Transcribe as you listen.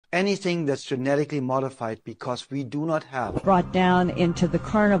anything that's genetically modified, because we do not have. Brought down into the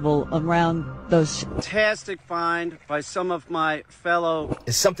carnival around those. Fantastic find by some of my fellow.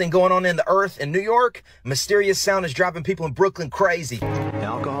 Is something going on in the earth in New York? Mysterious sound is driving people in Brooklyn crazy.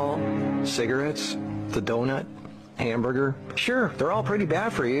 Alcohol, cigarettes, the donut, hamburger. Sure, they're all pretty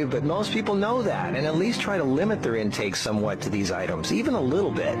bad for you, but most people know that and at least try to limit their intake somewhat to these items, even a little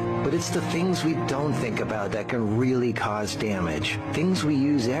bit. But it's the things we don't think about that can really cause damage. Things we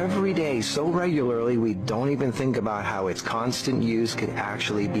use every day so regularly we don't even think about how its constant use could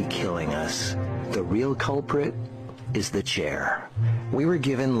actually be killing us. The real culprit is the chair. We were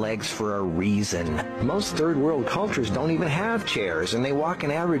given legs for a reason. Most third world cultures don't even have chairs, and they walk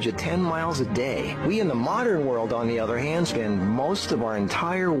an average of 10 miles a day. We in the modern world, on the other hand, spend most of our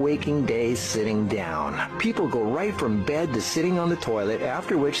entire waking days sitting down. People go right from bed to sitting on the toilet,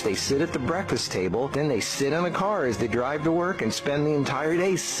 after which they sit at the breakfast table, then they sit in a car as they drive to work and spend the entire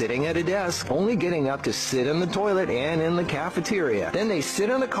day sitting at a desk, only getting up to sit in the toilet and in the cafeteria. Then they sit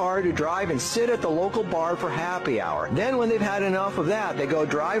in the car to drive and sit at the local bar for happy hour. Then when they've had enough of that, they go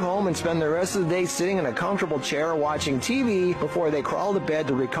drive home and spend the rest of the day sitting in a comfortable chair watching TV before they crawl to bed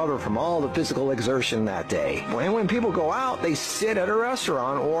to recover from all the physical exertion that day. And when people go out, they sit at a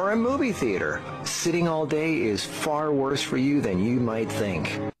restaurant or a movie theater. Sitting all day is far worse for you than you might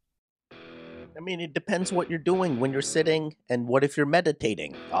think. I mean, it depends what you're doing when you're sitting and what if you're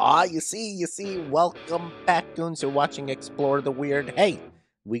meditating. Ah, you see. Welcome back, goons. You're watching Explore the Weird. Hey,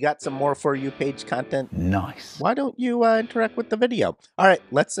 we got some more For You page content. Nice. Why don't you interact with the video? All right,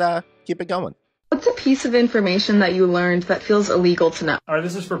 let's keep it going. What's a piece of information that you learned that feels illegal to know? All right,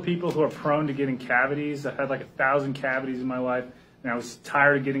 this is for people who are prone to getting cavities. I've had like 1,000 cavities in my life, and I was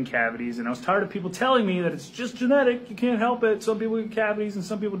tired of getting cavities, and I was tired of people telling me that it's just genetic, you can't help it. Some people get cavities and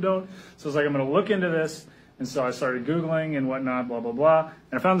some people don't. So I was like, I'm going to look into this. And so I started Googling and whatnot, blah, blah, blah.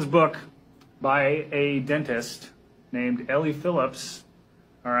 And I found this book by a dentist named Ellie Phillips.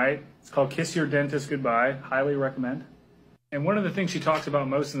 All right, it's called Kiss Your Dentist Goodbye. Highly recommend. And one of the things she talks about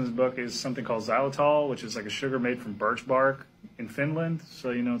most in this book is something called xylitol, which is like a sugar made from birch bark in Finland,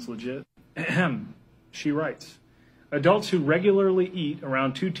 so you know it's legit. She writes, adults who regularly eat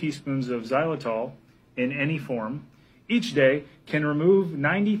around 2 teaspoons of xylitol in any form each day can remove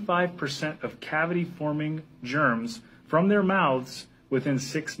 95% of cavity-forming germs from their mouths within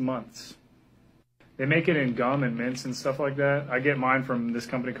 6 months. They make it in gum and mints and stuff like that. I get mine from this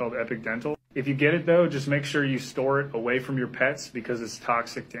company called Epic Dental. If you get it, though, just make sure you store it away from your pets because it's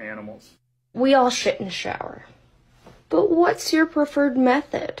toxic to animals. We all shit in the shower. But what's your preferred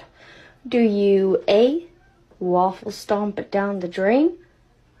method? Do you A, waffle stomp it down the drain?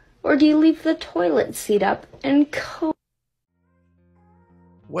 Or do you leave the toilet seat up and go?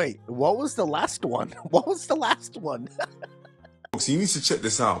 Wait, what was the last one? What was the last one? So you need to check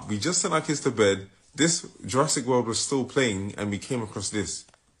this out. We just sent our kids to bed. This Jurassic World was still playing, and we came across this.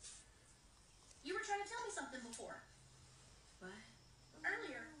 You were trying to tell me something before. What?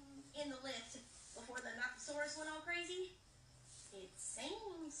 Earlier, in the lift, before the Nothosaurus went all crazy. It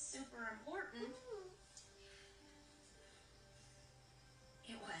seems super important.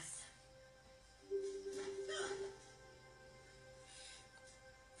 It was. The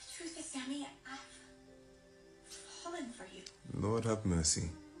truth is, Sammy, I've fallen for you. Lord have mercy.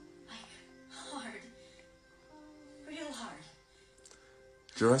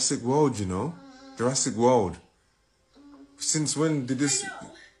 Jurassic World, you know? Jurassic World. Since when did this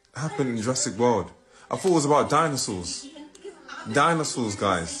happen in Jurassic World? I thought it was about dinosaurs. Dinosaurs,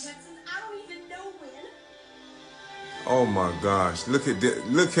 guys. Oh my gosh. Look at this.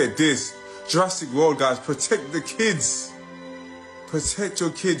 Look at this. Jurassic World, guys. Protect the kids. Protect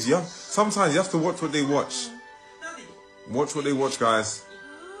your kids. Sometimes you have to watch what they watch. Watch what they watch, guys.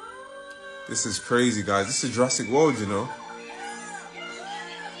 This is crazy, guys. This is Jurassic World, you know?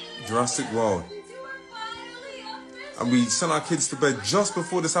 Jurassic World. And we sent our kids to bed just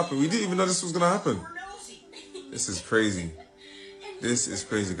before this happened. We didn't even know this was going to happen. This is crazy. This is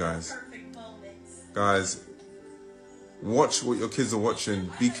crazy, guys. Guys, watch what your kids are watching.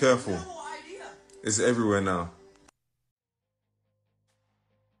 Be careful. It's everywhere now.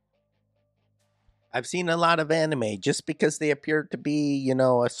 I've seen a lot of anime. Just because they appear to be, you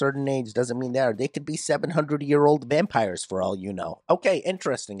know, a certain age doesn't mean they are. They could be 700-year-old vampires for all you know. Okay,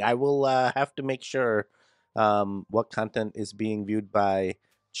 interesting. I will have to make sure what content is being viewed by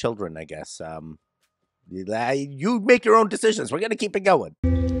children, I guess. You make your own decisions. We're going to keep it going.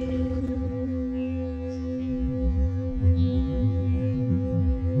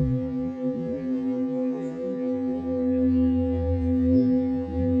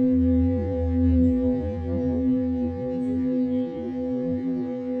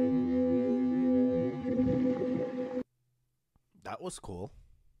 that was cool.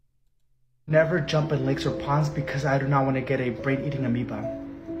 Never jump in lakes or ponds because I do not want to get a brain-eating amoeba.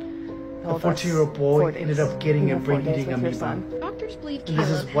 A 14-year-old boy ended up getting a brain-eating amoeba. Doctors believe And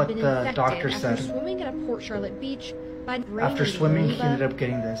this is Caleb what had been the infected doctor after said. swimming at a Port Charlotte beach by After swimming, he ended up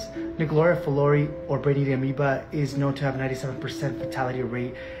getting this. Nicloria fluori, or brain-eating amoeba, is known to have a 97% fatality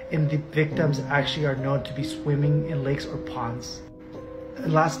rate, and the victims actually are known to be swimming in lakes or ponds.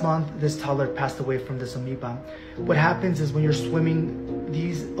 Last month, this toddler passed away from this amoeba. What happens is when you're swimming,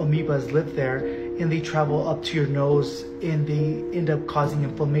 these amoebas live there and they travel up to your nose and they end up causing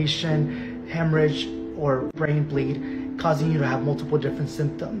inflammation, hemorrhage, or brain bleed, causing you to have multiple different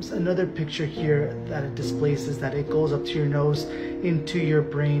symptoms. Another picture here that it displays is that it goes up to your nose, into your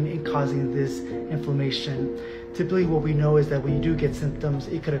brain, and causing this inflammation. Typically what we know is that when you do get symptoms,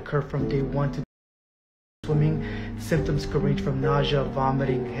 it could occur from day 1 to swimming. Symptoms could range from nausea,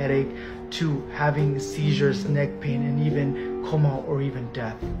 vomiting, headache, to having seizures, neck pain, and even coma or even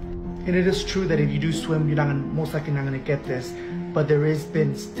death. And it is true that if you do swim, you're most likely not going to get this, but there has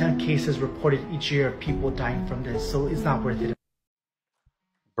been 10 cases reported each year of people dying from this, so it's not worth it.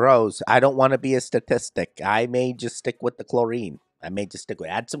 Bros, I don't want to be a statistic. I may just stick with the chlorine. I may just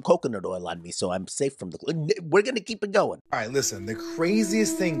add some coconut oil on me so I'm safe from the... We're going to keep it going. All right, listen, the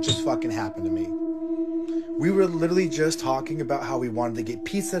craziest thing just fucking happened to me. We were literally just talking about how we wanted to get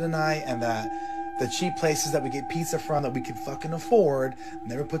pizza tonight and that the cheap places that we get pizza from that we can fucking afford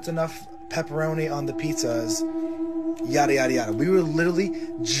never puts enough pepperoni on the pizzas, yada, yada, yada. We were literally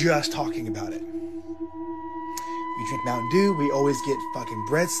just talking about it. We drink Mountain Dew, we always get fucking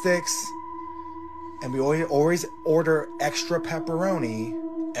breadsticks, and we always order extra pepperoni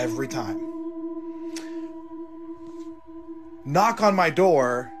every time. Knock on my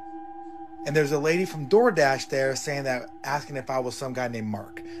door, and there's a lady from DoorDash there asking if I was some guy named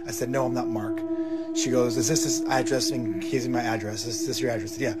Mark. I said, no, I'm not Mark. She goes, is this address? And gives me my address. Is this your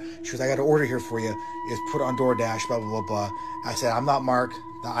address? I said, yeah. She goes, I got an order here for you. It's put on DoorDash, blah, blah, blah, blah. I said, I'm not Mark.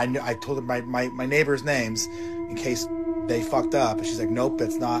 I told her my neighbors' names in case they fucked up. And she's like, nope,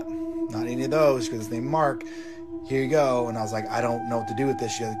 it's not any of those. She goes, it's named Mark. Here you go. And I was like, I don't know what to do with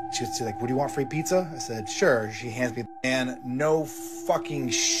this. She's like, what do you want, free pizza? I said, sure. She hands me, and no fucking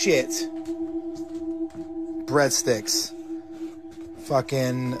shit, breadsticks,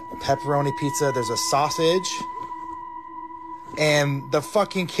 fucking pepperoni pizza. There's a sausage, and the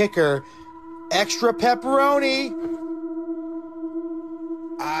fucking kicker, extra pepperoni,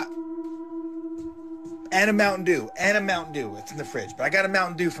 and a Mountain Dew, It's in the fridge, but I got a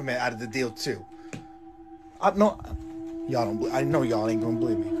Mountain Dew from it out of the deal too. No, y'all don't. I know y'all ain't gonna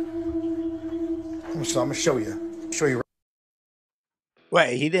believe me. I'm gonna show you.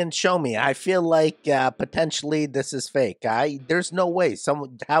 Wait, he didn't show me. I feel like potentially this is fake. There's no way.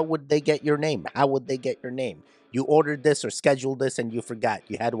 How would they get your name? How would they get your name? You ordered this or scheduled this and you forgot.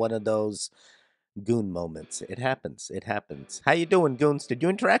 You had one of those goon moments. It happens. It happens. How you doing, goons? Did you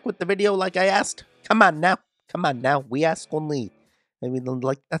interact with the video like I asked? Come on now. Come on now. We ask only. I mean,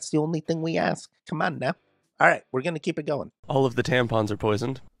 like, that's the only thing we ask. Come on now. All right, we're going to keep it going. All of the tampons are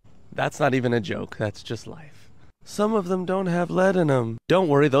poisoned. That's not even a joke. That's just life. Some of them don't have lead in them. Don't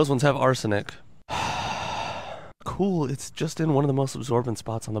worry, those ones have arsenic. Cool, it's just in one of the most absorbent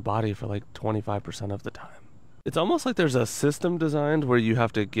spots on the body for like 25% of the time. It's almost like there's a system designed where you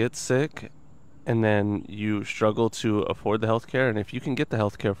have to get sick and then you struggle to afford the healthcare, and if you can get the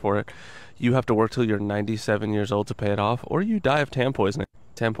healthcare for it, you have to work till you're 97 years old to pay it off, or you die of TAM poisoning.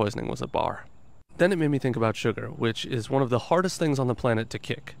 TAM poisoning was a bar. Then it made me think about sugar, which is one of the hardest things on the planet to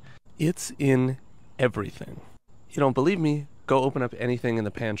kick. It's in everything. You don't believe me? Go open up anything in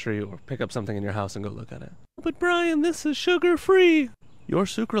the pantry or pick up something in your house and go look at it. But Brian, this is sugar-free. Your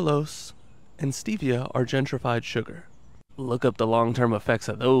sucralose and stevia are gentrified sugar. Look up the long-term effects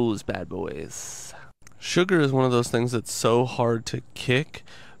of those bad boys. Sugar is one of those things that's so hard to kick,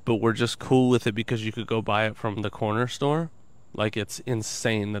 but we're just cool with it because you could go buy it from the corner store. Like, it's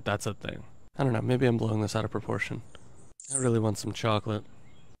insane that that's a thing. I don't know, maybe I'm blowing this out of proportion. I really want some chocolate.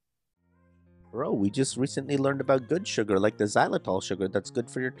 Bro, we just recently learned about good sugar, like the xylitol sugar that's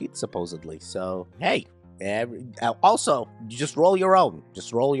good for your teeth, supposedly. So, hey, also, you just roll your own.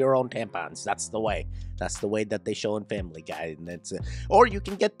 Just roll your own tampons. That's the way. That's the way that they show in Family Guy. And it's, or you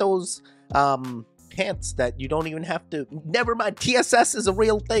can get those pants that you don't even have to. Never mind, TSS is a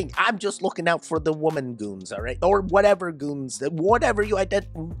real thing. I'm just looking out for the woman goons, all right? Or whatever goons, whatever you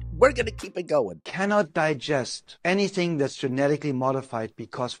identify. We're going to keep it going. Cannot digest anything that's genetically modified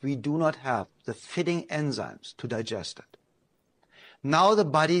because we do not have the fitting enzymes to digest it. Now the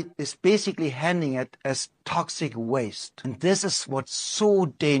body is basically handling it as toxic waste. And this is what's so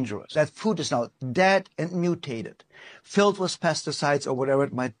dangerous. That food is now dead and mutated, filled with pesticides or whatever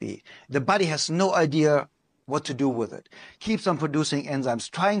it might be. The body has no idea what to do with it. Keeps on producing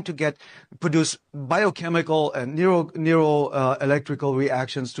enzymes, trying to produce biochemical and electrical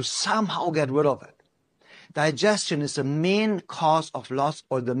reactions to somehow get rid of it. Digestion is the main cause of loss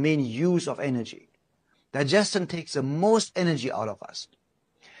or the main use of energy. Digestion takes the most energy out of us.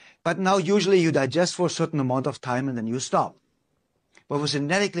 But now usually you digest for a certain amount of time and then you stop. But with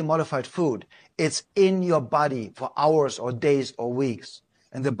genetically modified food, it's in your body for hours or days or weeks.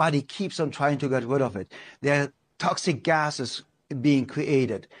 And the body keeps on trying to get rid of it. There are toxic gases being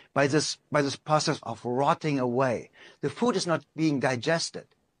created by this process of rotting away. The food is not being digested.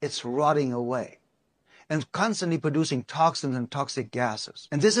 It's rotting away. And constantly producing toxins and toxic gases.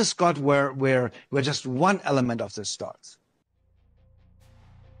 And this is got where just one element of this starts.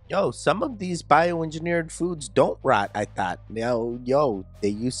 Yo, some of these bioengineered foods don't rot, I thought. Yo, they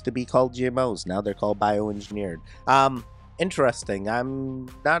used to be called GMOs. Now they're called bioengineered. Interesting. I'm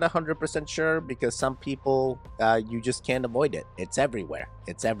not 100% sure because some people, you just can't avoid it. It's everywhere.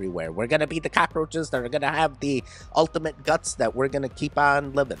 It's everywhere. We're going to be the cockroaches that are going to have the ultimate guts that we're going to keep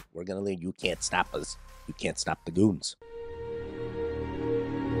on living. We're going to live. You can't stop us. You can't stop the goons.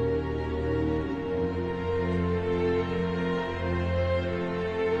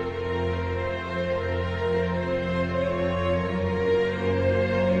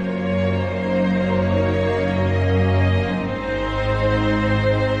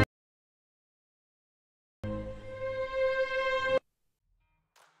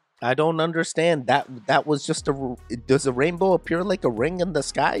 I don't understand. That was just does a rainbow appear like a ring in the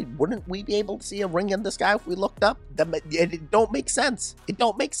sky? Wouldn't we be able to see a ring in the sky if we looked up? It don't make sense. It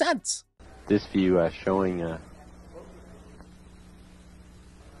don't make sense. This view showing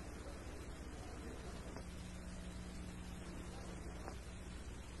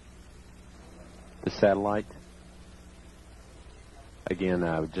the satellite.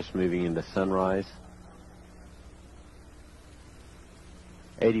 Again, just moving into sunrise.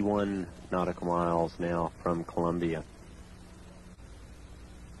 81 nautical miles now from Columbia.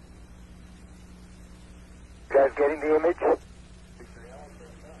 You guys getting the image?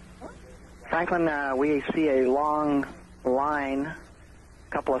 Franklin, we see a long line, a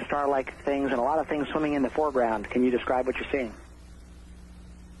couple of star-like things, and a lot of things swimming in the foreground. Can you describe what you're seeing?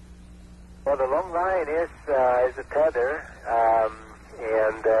 Well, the long line is a tether,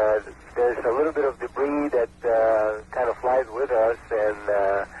 and there's a little bit of debris that kind of flies with us, and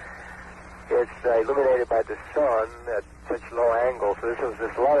it's illuminated by the sun at such low angle. So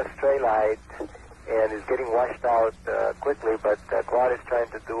there's a lot of stray light, and it's getting washed out quickly, but Quad is trying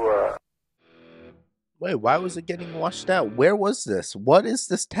to do a... Wait, why was it getting washed out? Where was this? What is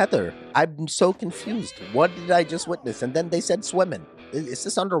this tether? I'm so confused. What did I just witness? And then they said swimming. Is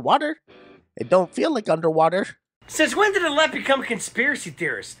this underwater? It don't feel like underwater. Since when did the left become a conspiracy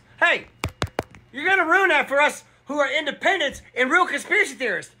theorist? Hey, you're gonna ruin that for us who are independents and real conspiracy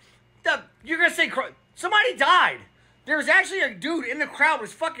theorists. You're gonna say somebody died. There was actually a dude in the crowd with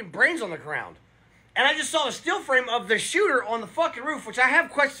his fucking brains on the ground. And I just saw the still frame of the shooter on the fucking roof, which I have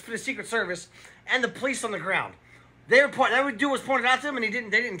questions for the Secret Service and the police on the ground. That dude was pointed out to them, and they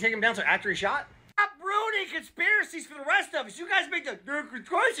didn't take him down until after he shot. Stop ruining conspiracies for the rest of us. You guys make the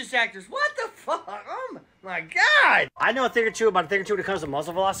crisis actors. What the fuck? Oh my god! I know a thing or two about when it comes to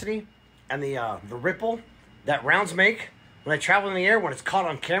muzzle velocity and the ripple that rounds make when they travel in the air when it's caught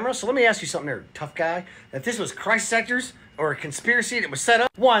on camera. So let me ask you something there, tough guy. If this was crisis actors or a conspiracy that was set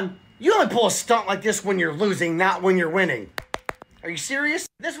up, one, you only pull a stunt like this when you're losing, not when you're winning. Are you serious?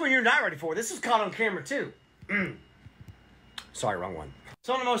 This one you're not ready for. This is caught on camera too. Sorry, wrong one.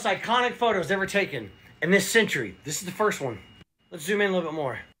 Some of the most iconic photos ever taken in this century. This is the first one. Let's zoom in a little bit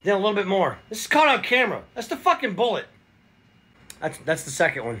more. Then a little bit more. This is caught on camera. That's the fucking bullet. That's the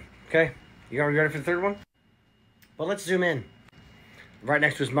second one. Okay? You ready for the third one? But let's zoom in. Right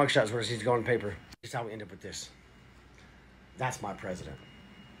next to his mugshot is where he's going on paper. Here's how we end up with this. That's my president.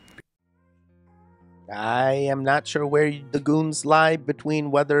 I am not sure where the goons lie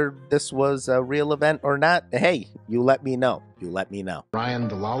between whether this was a real event or not. Hey, you let me know. You let me know. Ryan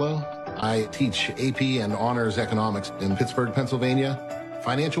DeLallo. I teach AP and honors economics in Pittsburgh, Pennsylvania.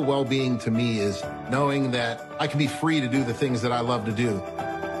 Financial well-being to me is knowing that I can be free to do the things that I love to do.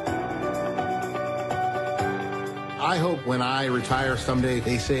 I hope when I retire someday,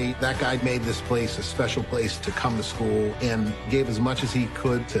 they say that guy made this place a special place to come to school and gave as much as he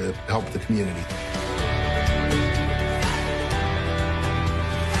could to help the community.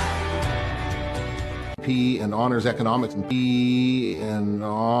 P and honors economics and P and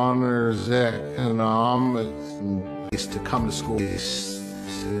honors economics and to come to school.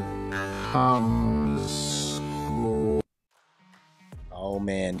 Oh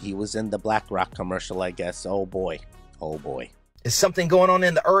man, he was in the BlackRock commercial, I guess. Oh boy. Oh boy. Is something going on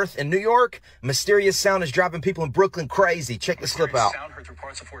in the earth in New York? Mysterious sound is driving people in Brooklyn crazy. Check this clip out. Sound heard through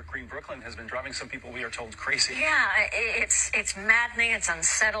parts of Fort Greene, Brooklyn has been driving some people, we are told, crazy. Yeah, it's maddening, it's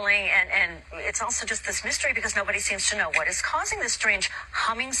unsettling, and it's also just this mystery because nobody seems to know what is causing this strange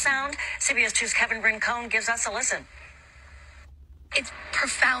humming sound. CBS 2's Kevin Rincon gives us a listen. It's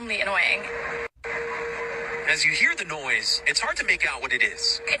profoundly annoying. As you hear the noise, it's hard to make out what it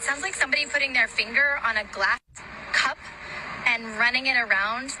is. It sounds like somebody putting their finger on a glass cup and running it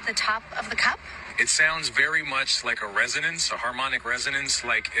around the top of the cup. It sounds very much like a resonance, a harmonic resonance,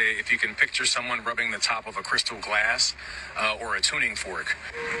 like if you can picture someone rubbing the top of a crystal glass or a tuning fork.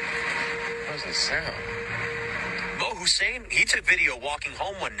 What does that sound? Mo Hussein, he took video walking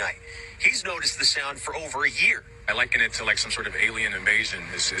home one night. He's noticed the sound for over a year. I liken it to like some sort of alien invasion.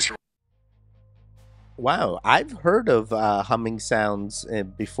 Wow, I've heard of humming sounds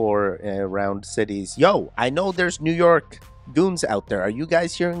before around cities. Yo, I know there's New York goons out there. Are you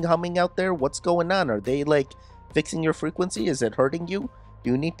guys hearing humming out there? What's going on? Are they like fixing your frequency? Is it hurting you?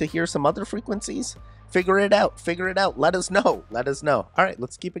 Do you need to hear some other frequencies? Figure it out. Figure it out. Let us know. Let us know. All right,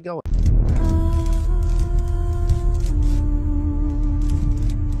 let's keep it going.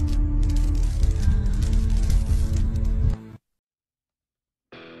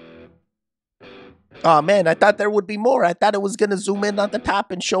 Oh man, I thought there would be more. I thought it was gonna zoom in on the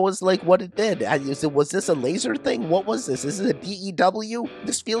top and show us like what it did. Was this a laser thing? What was this? Is it a DEW?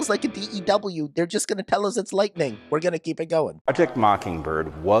 This feels like a DEW. They're just gonna tell us it's lightning. We're gonna keep it going. Project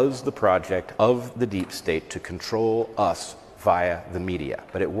Mockingbird was the project of the deep state to control us via the media.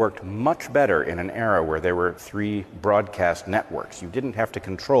 But it worked much better in an era where there were 3 broadcast networks. You didn't have to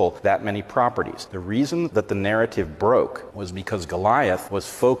control that many properties. The reason that the narrative broke was because Goliath was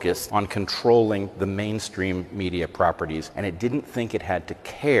focused on controlling the mainstream media properties, and it didn't think it had to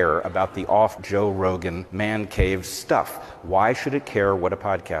care about the off Joe Rogan man cave stuff. Why should it care what a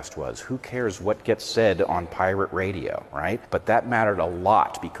podcast was? Who cares what gets said on pirate radio, right? But that mattered a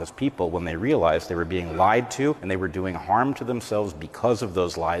lot because people, when they realized they were being lied to and they were doing harm to themselves because of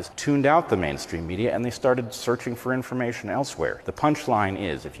those lies, tuned out the mainstream media and they started searching for information elsewhere. The punchline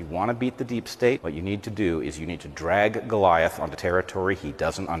is, if you want to beat the deep state, what you need to do is you need to drag Goliath onto territory he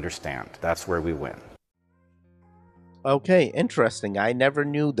doesn't understand. That's where we win. Okay, interesting. I never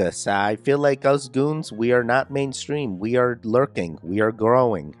knew this. I feel like us goons, we are not mainstream. We are lurking. We are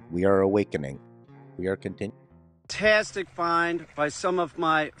growing. We are awakening. We are continuing. Fantastic find by some of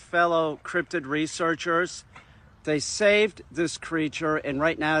my fellow cryptid researchers. They saved this creature, and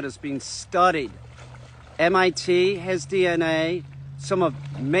right now it is being studied. MIT has DNA. Some of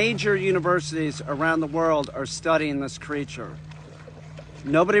major universities around the world are studying this creature.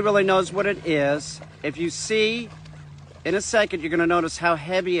 Nobody really knows what it is. If you see, in a second, you're going to notice how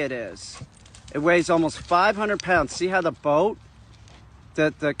heavy it is. It weighs almost 500 pounds. See how the boat,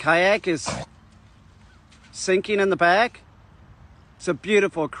 the kayak is sinking in the back? It's a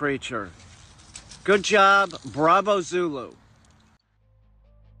beautiful creature. Good job. Bravo, Zulu.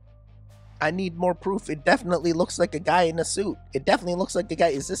 I need more proof. It definitely looks like a guy in a suit. It definitely looks like a guy.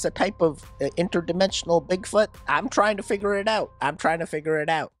 Is this a type of interdimensional Bigfoot? I'm trying to figure it out.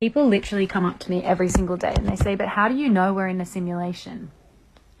 People literally come up to me every single day and they say, but how do you know we're in a simulation?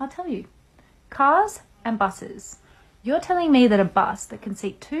 I'll tell you. Cars and buses. You're telling me that a bus that can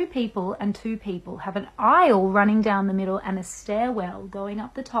seat 2 people and 2 people, have an aisle running down the middle and a stairwell going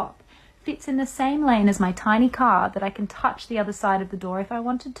up the top, fits in the same lane as my tiny car that I can touch the other side of the door if I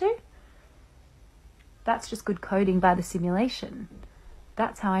wanted to? That's just good coding by the simulation.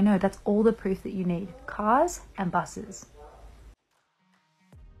 That's how I know. That's all the proof that you need. Cars and buses.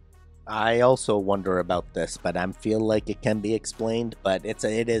 I also wonder about this, but I feel like it can be explained, but it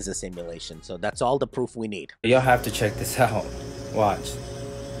is a simulation, so that's all the proof we need. Y'all have to check this out. Watch.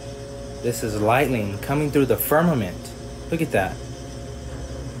 This is lightning coming through the firmament. Look at that.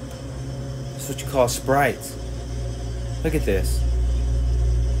 That's what you call sprites. Look at this.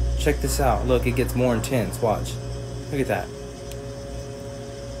 Check this out. Look, it gets more intense. Watch. Look at that.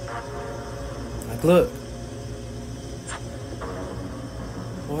 Like, look.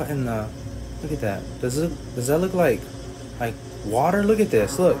 What in the... Look at that. Does that look like water? Look at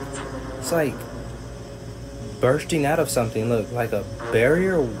this. Look. It's like bursting out of something. Look, like a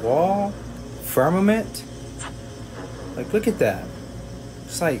barrier wall firmament. Like, look at that.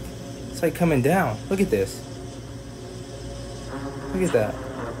 It's like coming down. Look at this. Look at that.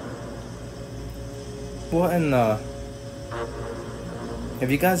 What in the...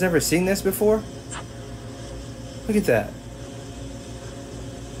 Have you guys ever seen this before? Look at that.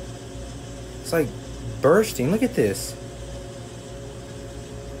 It's like bursting. Look at this.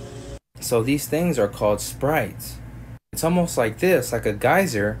 So these things are called sprites. It's almost like this, like a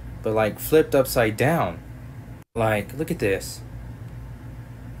geyser, but like flipped upside down. Like, look at this.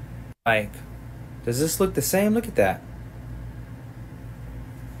 Like, does this look the same? Look at that.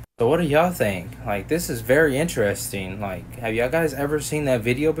 So what do y'all think? Like, this is very interesting. Like, have y'all guys ever seen that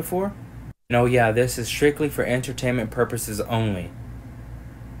video before? No, yeah, this is strictly for entertainment purposes only.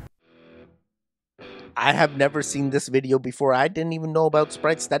 I have never seen this video before. I didn't even know about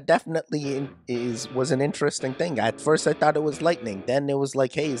sprites. That definitely was an interesting thing. At first I thought it was lightning. Then it was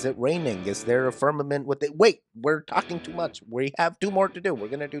like, hey, is it raining? Is there a firmament with it? Wait, we're talking too much. We have 2 more to do. We're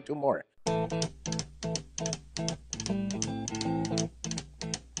going to do 2 more.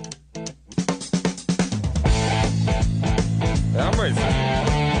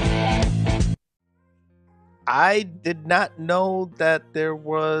 I did not know that there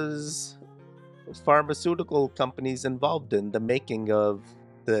was pharmaceutical companies involved in the making of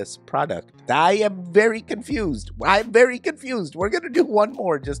this product. I am very confused. I'm very confused. We're going to do 1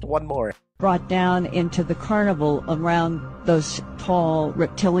 more, just 1 more. Brought down into the carnival around those tall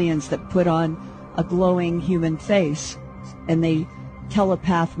reptilians that put on a glowing human face. And they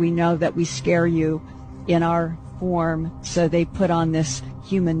telepath, we know that we scare you in our form. So they put on this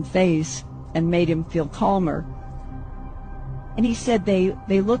human face and made him feel calmer. And he said they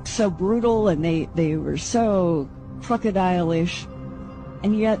looked so brutal and they were so crocodile-ish,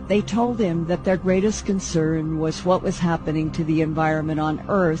 and yet they told him that their greatest concern was what was happening to the environment on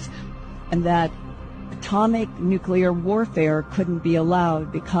Earth, and that atomic nuclear warfare couldn't be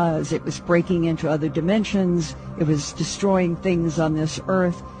allowed because it was breaking into other dimensions, it was destroying things on this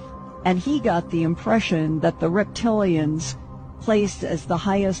Earth. And he got the impression that the reptilians placed as the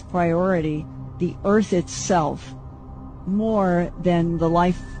highest priority the Earth itself, more than the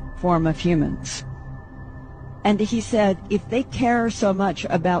life form of humans. And he said, if they care so much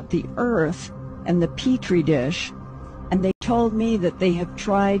about the Earth and the petri dish, and they told me that they have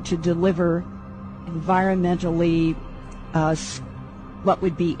tried to deliver environmentally what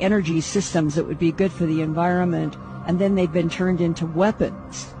would be energy systems that would be good for the environment, and then they've been turned into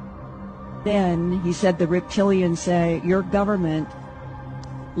weapons. Then he said the reptilians say, your government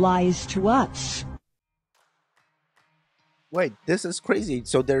lies to us. Wait, this is crazy.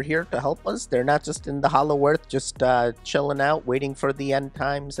 So they're here to help us? They're not just in the hollow earth, just chilling out, waiting for the end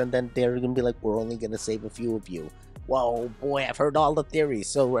times, and then they're going to be like, we're only going to save a few of you. Whoa, boy, I've heard all the theories.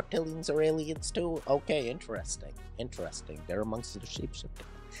 So reptilians are aliens too? Okay, interesting. Interesting. They're amongst the shapeshifting.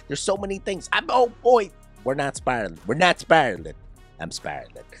 There's so many things. Oh, boy. We're not spiraling. We're not spiraling. I'm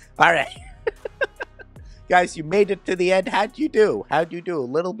spiraling. All right. Guys, you made it to the end. How'd you do? How'd you do? A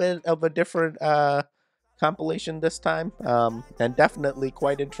little bit of a different compilation this time, and definitely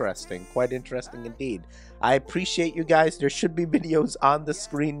quite interesting indeed. I appreciate you guys. There should be videos on the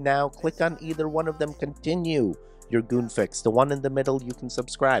screen now. Click on either one of them. Continue your goon fix. The one in the middle, you can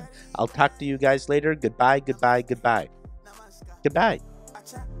subscribe. I'll talk to you guys later. Goodbye, goodbye, goodbye. Goodbye.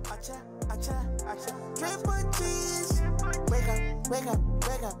 Wake up, wake up,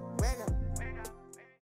 wake up.